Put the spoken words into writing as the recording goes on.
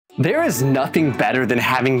There is nothing better than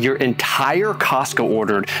having your entire Costco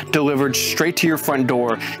order delivered straight to your front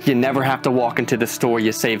door. You never have to walk into the store.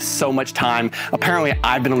 You save so much time. Apparently,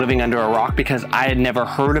 I've been living under a rock because I had never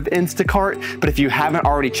heard of Instacart, but if you haven't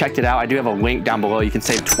already checked it out, I do have a link down below. You can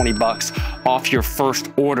save 20 bucks off your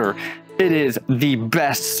first order. It is the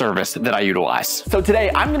best service that I utilize. So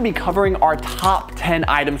today, I'm gonna be covering our top 10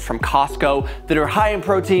 items from Costco that are high in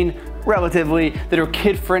protein, relatively, that are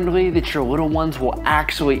kid-friendly, that your little ones will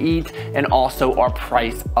actually eat, and also are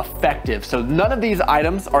price effective. So none of these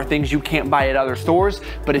items are things you can't buy at other stores,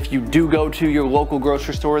 but if you do go to your local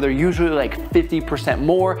grocery store, they're usually like 50%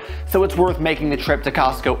 more, so it's worth making the trip to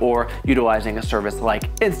Costco or utilizing a service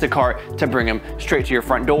like Instacart to bring them straight to your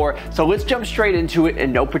front door. So let's jump straight into it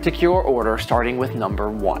in no particular order, starting with number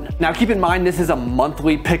 1. Now keep in mind, this is a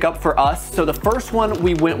monthly pickup for us, so the first one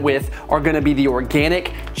we went with are gonna be the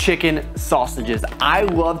organic chicken sausages. I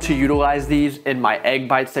love to utilize these in my egg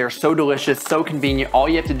bites. They are so delicious, so convenient. All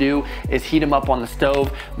you have to do is heat them up on the stove.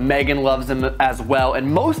 Megan loves them as well. And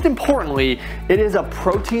most importantly, it is a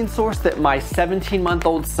protein source that my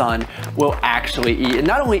 17-month-old son will actually eat. And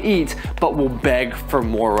not only eat, but will beg for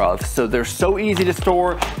more of. So they're so easy to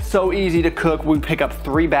store, so easy to cook. We pick up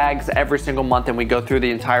 3 bags every single month and we go through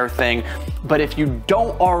the entire thing. But if you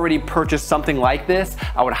don't already purchase something like this,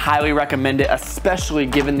 I would highly recommend it, especially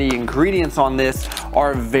given the ingredients on this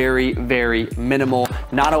are very, very minimal.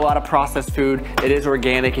 Not a lot of processed food. It is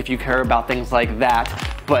organic if you care about things like that.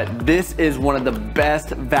 But this is one of the best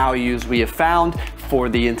values we have found for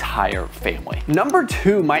the entire family. Number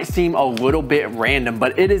 2 might seem a little bit random,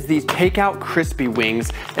 but it is these takeout crispy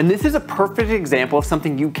wings. And this is a perfect example of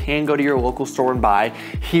something you can go to your local store and buy.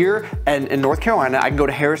 Here in North Carolina, I can go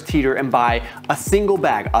to Harris Teeter and buy a single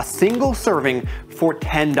bag, a single serving for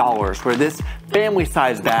 $10, where this family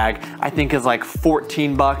size bag I think is like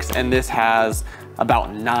 14 bucks, and this has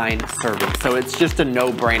about 9 servings. So it's just a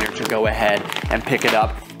no-brainer to go ahead and pick it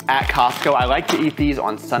up at Costco. I like to eat these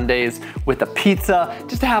on Sundays with a pizza,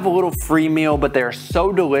 just to have a little free meal, but they're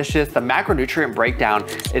so delicious. The macronutrient breakdown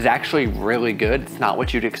is actually really good. It's not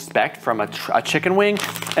what you'd expect from a chicken wing.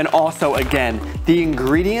 And also, again, the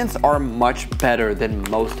ingredients are much better than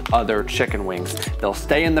most other chicken wings. They'll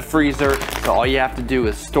stay in the freezer, so all you have to do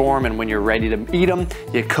is store them, and when you're ready to eat them,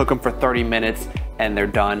 you cook them for 30 minutes and they're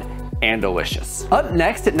done and delicious. Up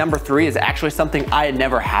next at number 3 is actually something I had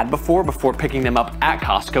never had before picking them up at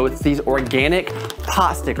Costco. It's these organic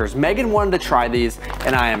pot stickers. Megan wanted to try these,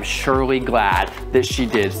 and I am surely glad that she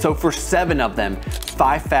did. So for 7 of them,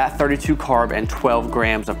 5 fat, 32 carb, and 12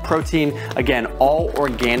 grams of protein. Again, all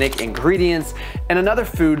organic ingredients, and another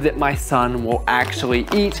food that my son will actually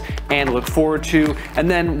eat and look forward to. And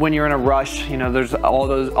then when you're in a rush, you know, there's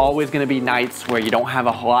always gonna be nights where you don't have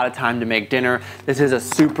a lot of time to make dinner. This is a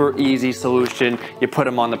super easy solution. You put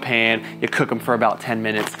them on the pan, you cook them for about 10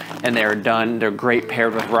 minutes, and they're done. They're great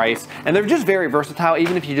paired with rice, and they're just very versatile,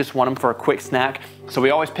 even if you just want them for a quick snack. So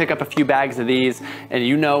we always pick up a few bags of these, and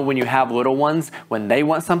you know, when you have little ones, when they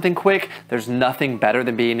want something quick, there's nothing better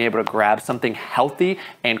than being able to grab something healthy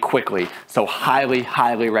and quickly. So highly,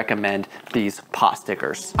 highly recommend these pot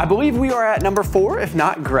stickers. I believe we are at number 4. If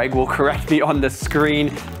not, Greg will correct me on the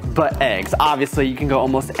screen. But eggs, obviously you can go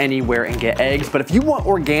almost anywhere and get eggs, but if you want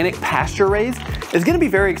organic pasture raised, it's gonna be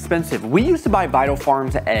very expensive. We used to buy Vital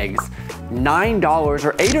Farms eggs, $9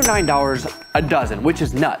 or $8 or $9 a dozen, which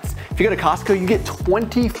is nuts. If you go to Costco, you get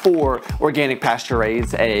 24 organic pasture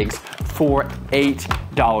raised eggs for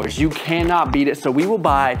 $8. You cannot beat it. So we will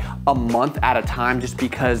buy a month at a time, just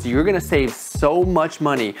because you're gonna save so much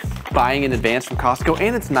money buying in advance from Costco,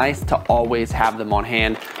 and it's nice to always have them on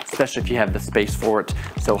hand, especially if you have the space for it.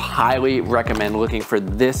 So highly recommend looking for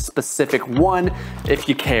this specific one if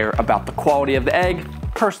you care about the quality of the egg.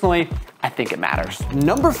 Personally, I think it matters.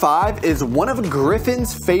 Number 5 is one of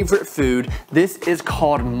Griffin's favorite food. This is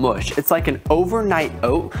called mush. It's like an overnight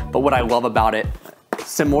oat, but what I love about it,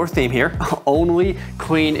 similar theme here, only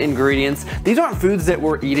clean ingredients. These aren't foods that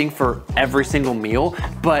we're eating for every single meal,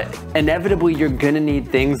 but inevitably you're gonna need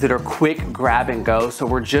things that are quick grab and go. So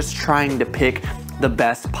we're just trying to pick the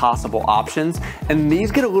best possible options. And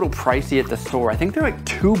these get a little pricey at the store. I think they're like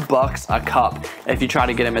 $2 a cup if you try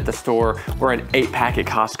to get them at the store, where an 8-pack at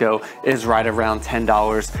Costco is right around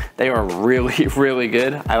 $10. They are really, really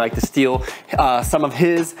good. I like to steal some of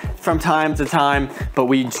his from time to time, but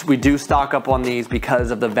we do stock up on these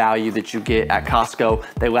because of the value that you get at Costco.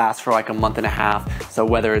 They last for like a month and a half. So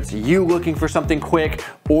whether it's you looking for something quick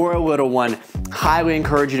or a little one, highly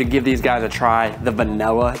encourage you to give these guys a try. The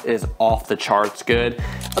vanilla is off the charts good.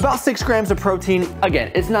 About 6 grams of protein.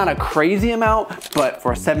 Again, it's not a crazy amount, but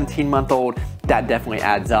for a 17-month-old, that definitely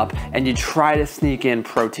adds up, and you try to sneak in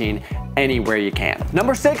protein anywhere you can.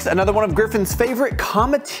 Number 6, another one of Griffin's favorite,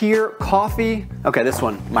 Cometeer coffee. Okay, this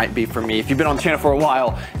one might be for me. If you've been on the channel for a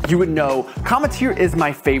while, you would know Cometeer is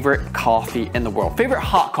my favorite coffee in the world. Favorite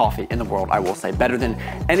hot coffee in the world, I will say. Better than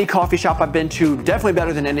any coffee shop I've been to. Definitely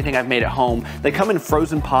better than anything I've made at home. They come in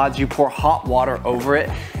frozen pods. You pour hot water over it,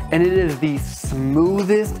 and it is the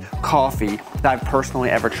smoothest coffee that I've personally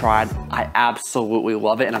ever tried. I absolutely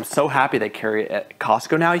love it, and I'm so happy they carry it at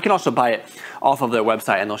Costco now. You can also buy it off of their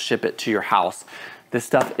website, and they'll ship it to your house. This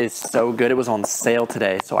stuff is so good. It was on sale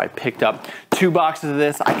today, so I picked up 2 boxes of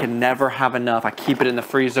this. I can never have enough. I keep it in the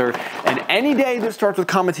freezer, and any day that starts with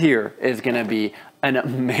Cometeer is gonna be an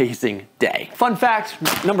amazing day. Fun fact,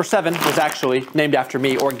 number 7 was actually named after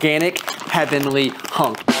me, Organic Heavenly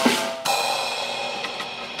Hunk.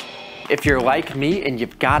 If you're like me and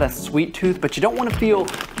you've got a sweet tooth, but you don't want to feel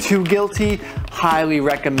too guilty, highly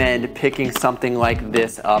recommend picking something like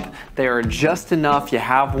this up. They are just enough. You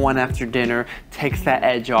have one after dinner, takes that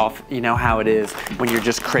edge off. You know how it is when you're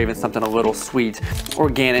just craving something a little sweet.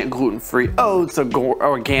 Organic gluten-free oats,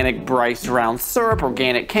 organic rice brown syrup,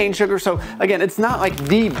 organic cane sugar. So again, it's not like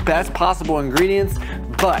the best possible ingredients,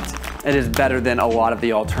 but it is better than a lot of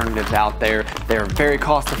the alternatives out there. They're very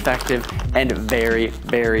cost effective and very,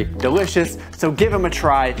 very delicious. So give them a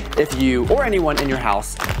try if you or anyone in your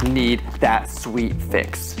house need that sweet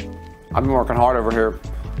fix. I've been working hard over here.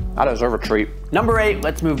 I deserve a treat. Number 8,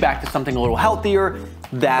 let's move back to something a little healthier.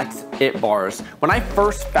 That's It Bars. When I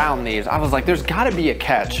first found these, I was like, there's gotta be a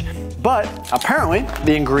catch. But apparently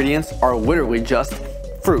the ingredients are literally just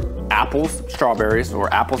fruit. Apples, strawberries,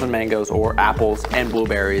 or apples and mangoes, or apples and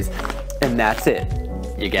blueberries, and that's it.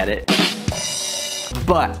 You get it?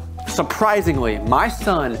 But surprisingly, my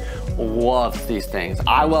son loves these things.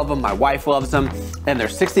 I love them, my wife loves them, and they're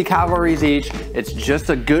 60 calories each. It's just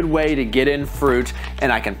a good way to get in fruit,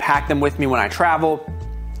 and I can pack them with me when I travel.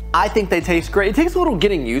 I think they taste great. It takes a little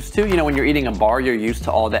getting used to. You know, when you're eating a bar, you're used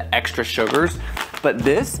to all the extra sugars, but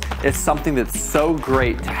this is something that's so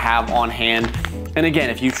great to have on hand. And again,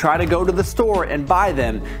 if you try to go to the store and buy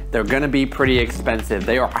them, they're gonna be pretty expensive.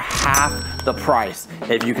 They are half the price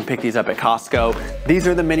if you can pick these up at Costco. These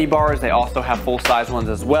are the mini bars. They also have full-size ones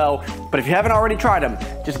as well. But if you haven't already tried them,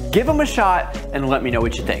 just give them a shot and let me know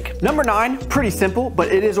what you think. Number 9, pretty simple, but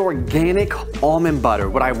it is organic almond butter.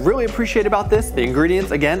 What I really appreciate about this, the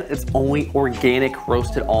ingredients, again, it's only organic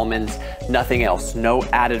roasted almonds, nothing else. No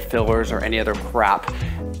added fillers or any other crap.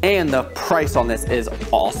 And the price on this is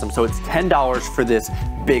awesome. So it's $10 for this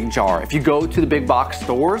big jar. If you go to the big box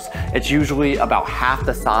stores, it's usually about half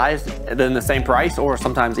the size, then the same price, or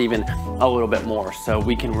sometimes even a little bit more. So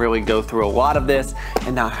we can really go through a lot of this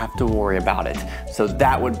and not have to worry about it. So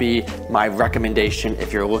that would be my recommendation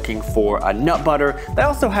if you're looking for a nut butter. They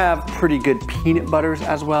also have pretty good peanut butters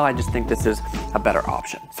as well. I just think this is a better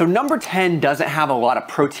option. So number 10 doesn't have a lot of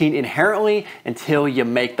protein inherently until you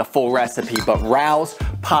make the full recipe, but Rao's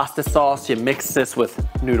pasta sauce, you mix this with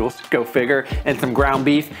noodles, go figure, and some ground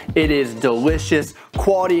beef. It is delicious,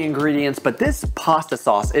 quality ingredients, but this pasta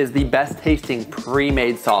sauce is the best tasting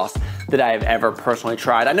pre-made sauce that I have ever personally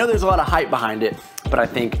tried. I know there's a lot of hype behind it, but I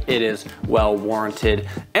think it is well warranted.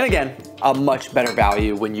 And again, a much better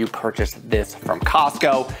value when you purchase this from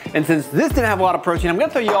Costco. And since this didn't have a lot of protein, I'm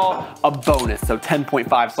gonna throw you all a bonus. So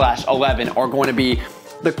 10.5/11 are going to be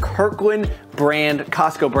the Kirkland brand,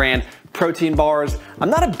 Costco brand protein bars. I'm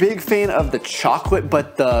not a big fan of the chocolate,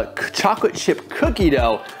 but the chocolate chip cookie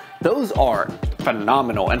dough, those are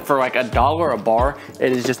phenomenal. And for like $1 a bar,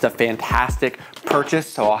 it is just a fantastic purchase.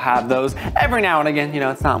 So I'll have those every now and again. You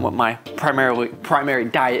know, it's not what my primary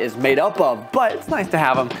diet is made up of, but it's nice to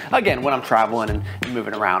have them again when I'm traveling and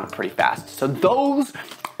moving around pretty fast. So those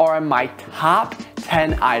are my top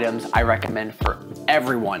 10 items I recommend for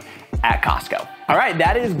everyone at Costco. All right,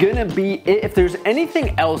 that is gonna be it. If there's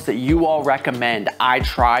anything else that you all recommend I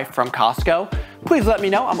try from Costco, please let me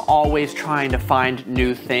know. I'm always trying to find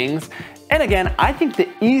new things. And again, I think the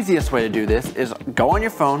easiest way to do this is go on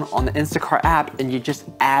your phone on the Instacart app and you just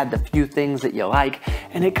add the few things that you like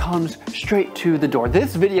and it comes straight to the door.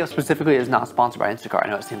 This video specifically is not sponsored by Instacart. I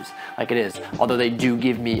know it seems like it is, although they do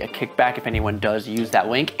give me a kickback if anyone does use that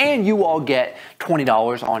link, and you all get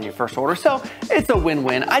 $20 on your first order. So it's a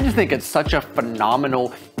win-win. I just think it's such a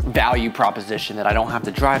phenomenal value proposition that I don't have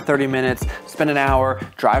to drive 30 minutes, spend an hour,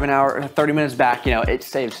 drive an hour, 30 minutes back. You know, it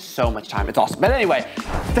saves so much time. It's awesome. But anyway,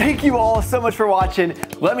 thank you all so much for watching.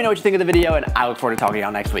 Let me know what you think of the video, and I look forward to talking to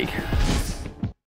y'all next week.